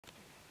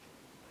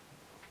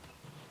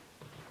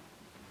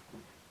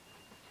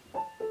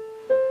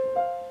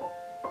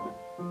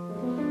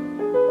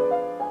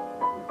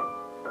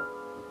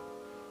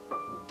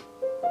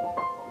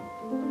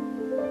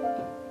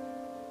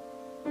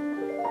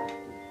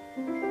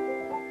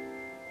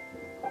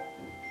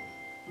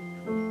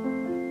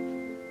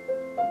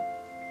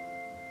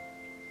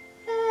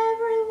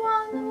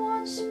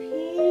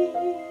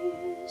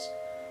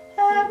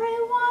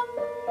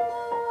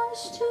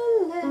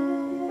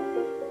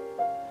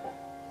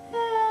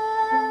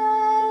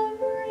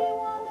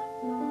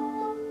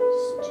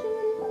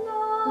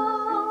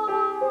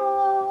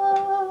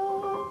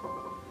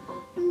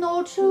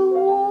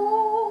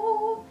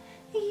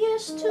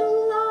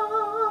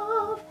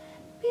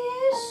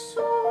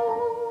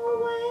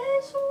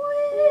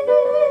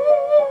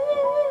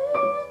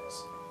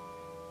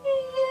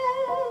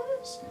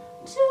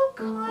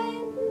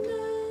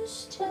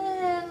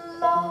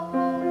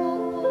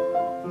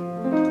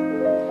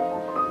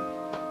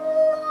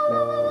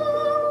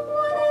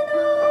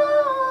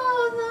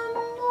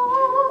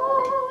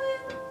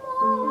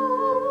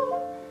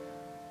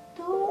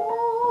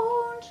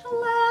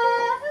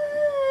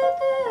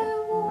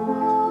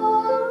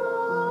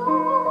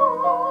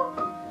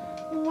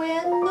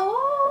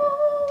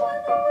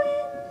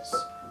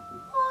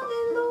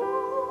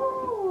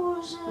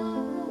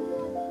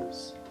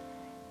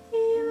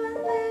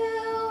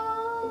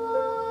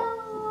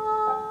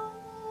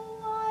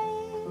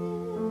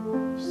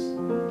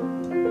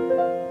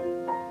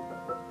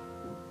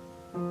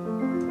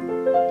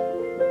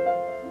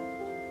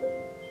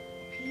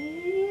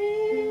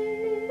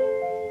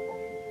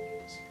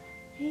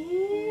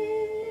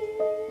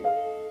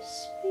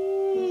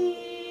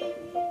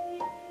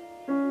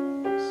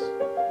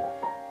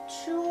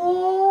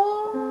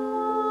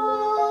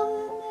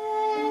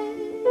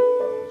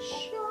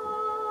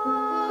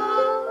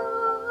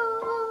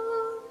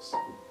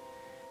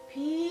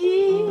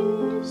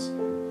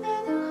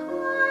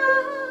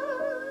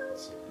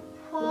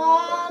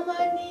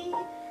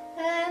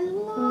and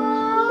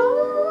love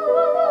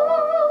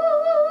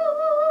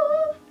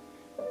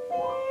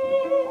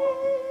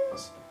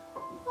is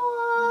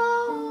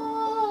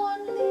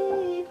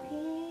only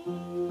peace.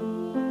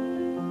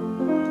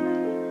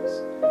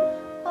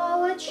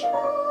 Our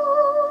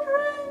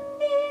children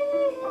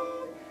need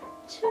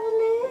to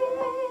live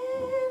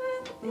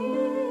in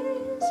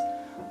peace.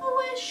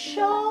 We're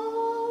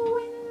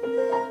showing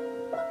them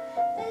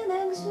an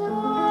example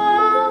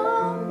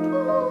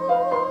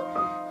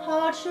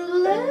how to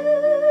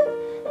live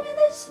in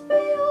this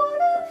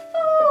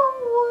beautiful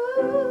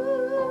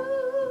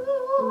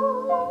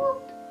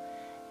world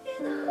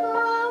in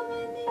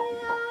harmony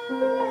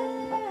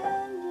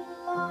and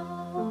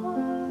love.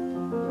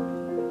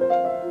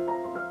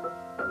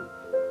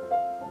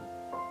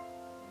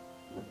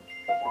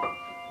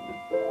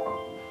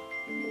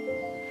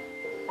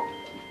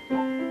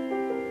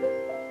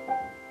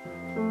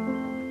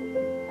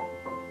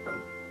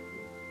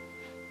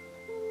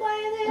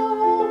 May they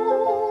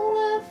all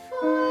their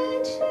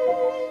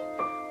fighting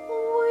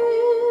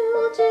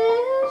will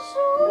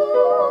dissolve,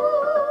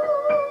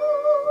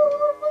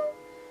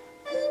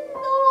 and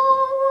no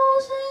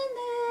wars in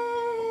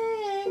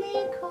any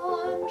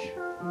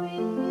country.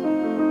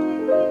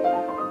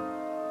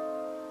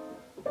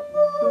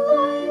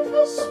 Life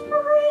is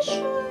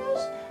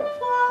precious for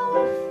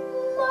our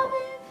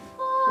loving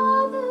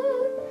Father.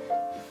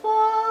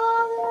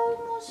 Father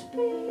must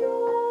be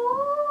your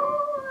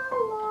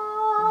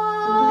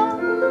Lord,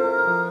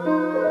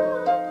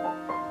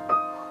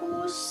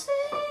 who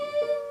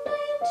sent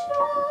into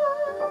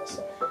us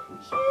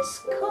His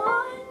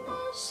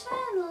kindness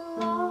and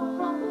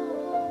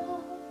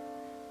love.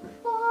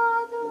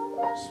 Father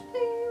must be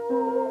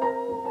your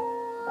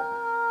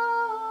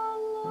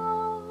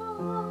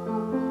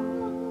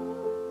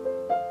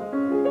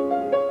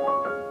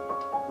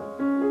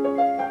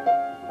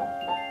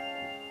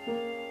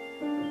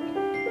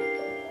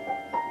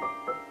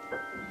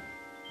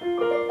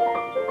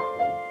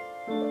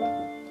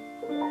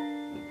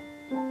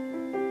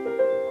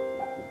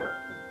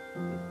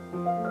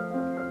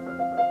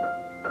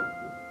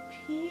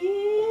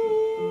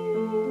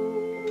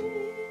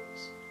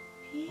peace,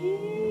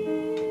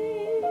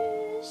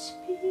 peace,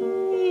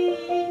 peace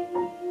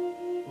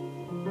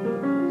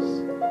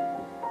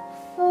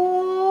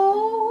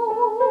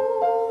for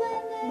the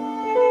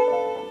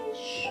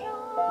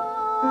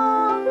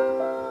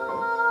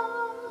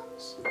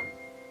nations,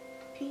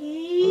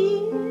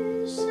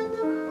 peace in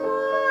the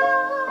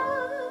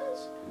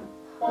hearts,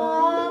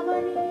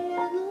 harmony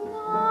and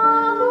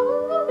love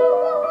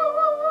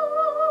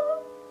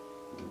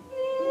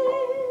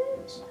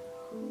is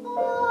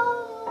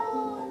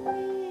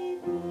only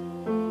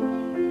peace.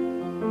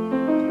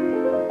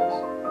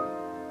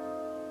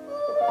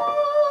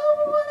 Love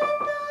one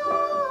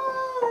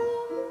another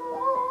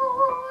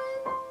more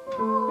and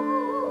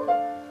more.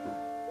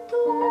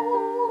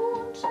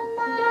 Don't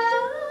let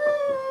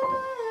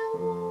it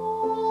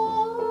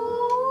war.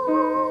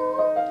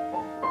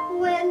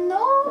 When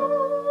no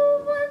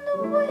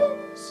one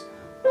wins,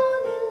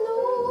 only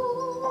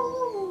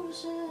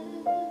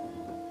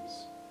loses.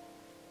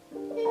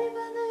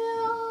 Even the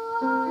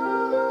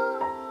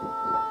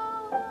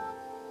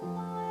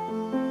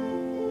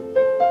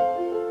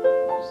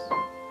unwise.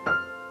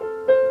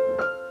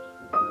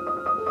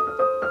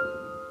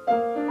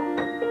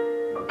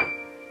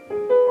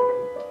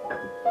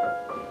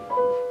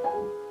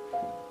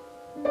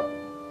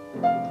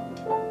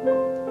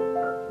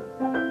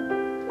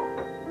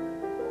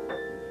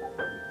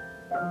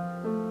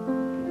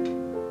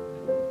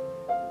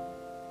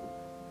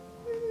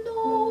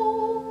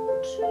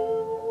 No to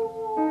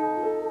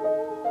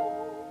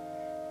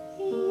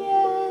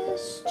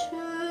yes to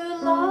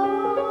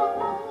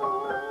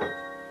love,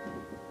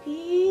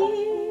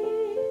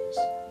 peace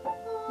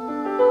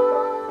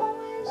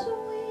always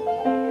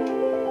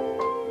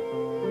wins.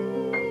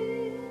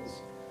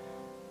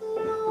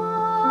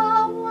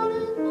 Love one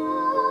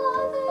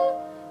another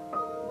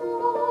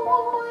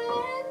more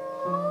and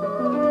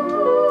more.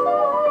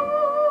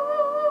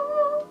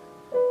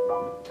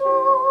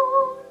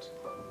 Don't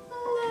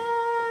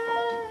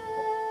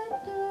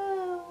let the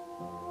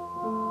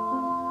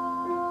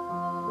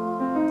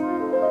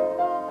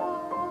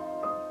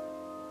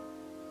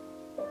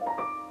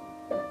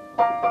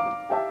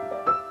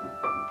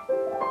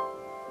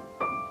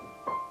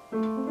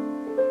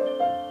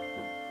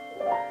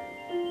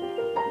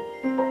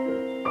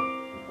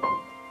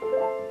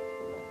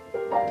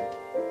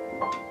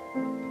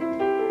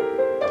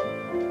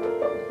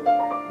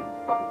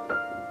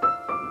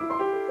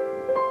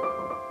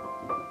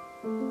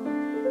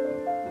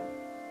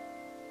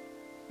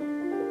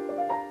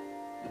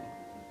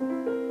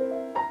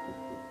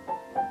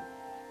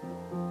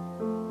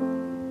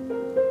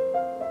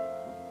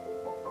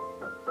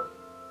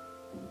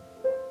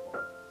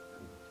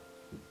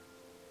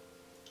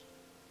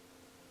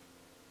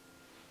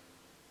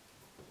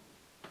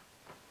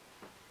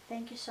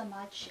Thank you so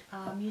much.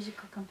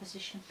 Musical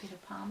composition Peter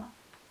Palmer,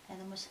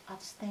 and the most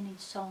outstanding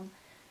song,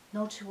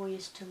 No Two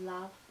Ways to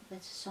Love.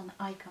 That's a song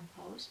I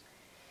composed.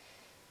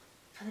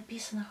 for the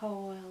peace in the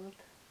whole world,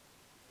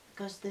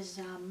 because there's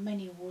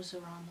many wars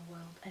around the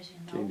world, as you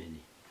know. Too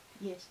many.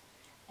 Yes,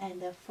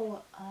 and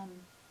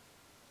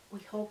we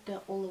hope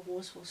that all the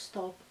wars will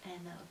stop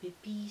and there will be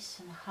peace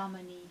and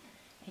harmony,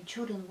 and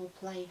children will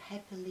play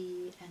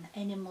happily and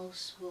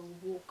animals will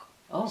walk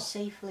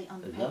safely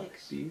on the paddocks.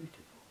 That's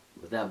beautiful,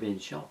 without being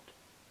shot.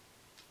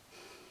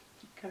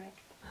 Correct.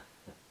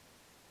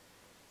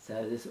 So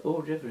there's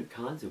all different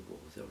kinds of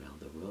wars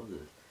around the world.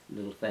 There's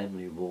little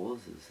family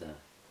wars, there's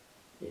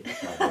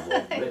type of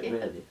war,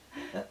 really.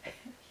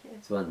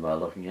 It's one way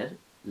of looking at it.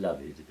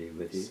 Lovely to be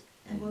with you.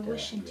 And we're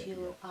wishing to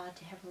you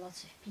to have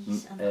lots of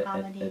peace and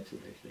harmony.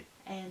 Absolutely.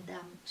 And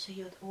so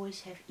you'd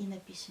always have inner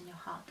peace in your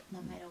heart,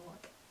 no matter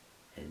what.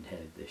 And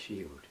have the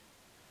shield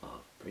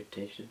of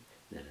protection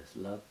that is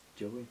love,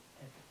 joy,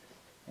 happiness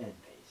and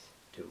peace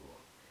to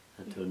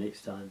all. Until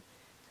next time,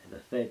 have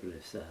a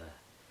fabulous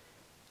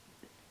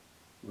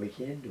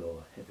weekend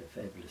or have a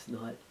fabulous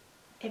night.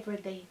 Every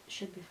day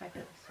should be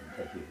fabulous. And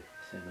thank you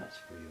so much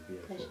for your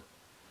beautiful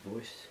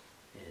voice,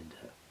 and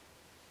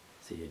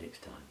see you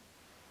next time.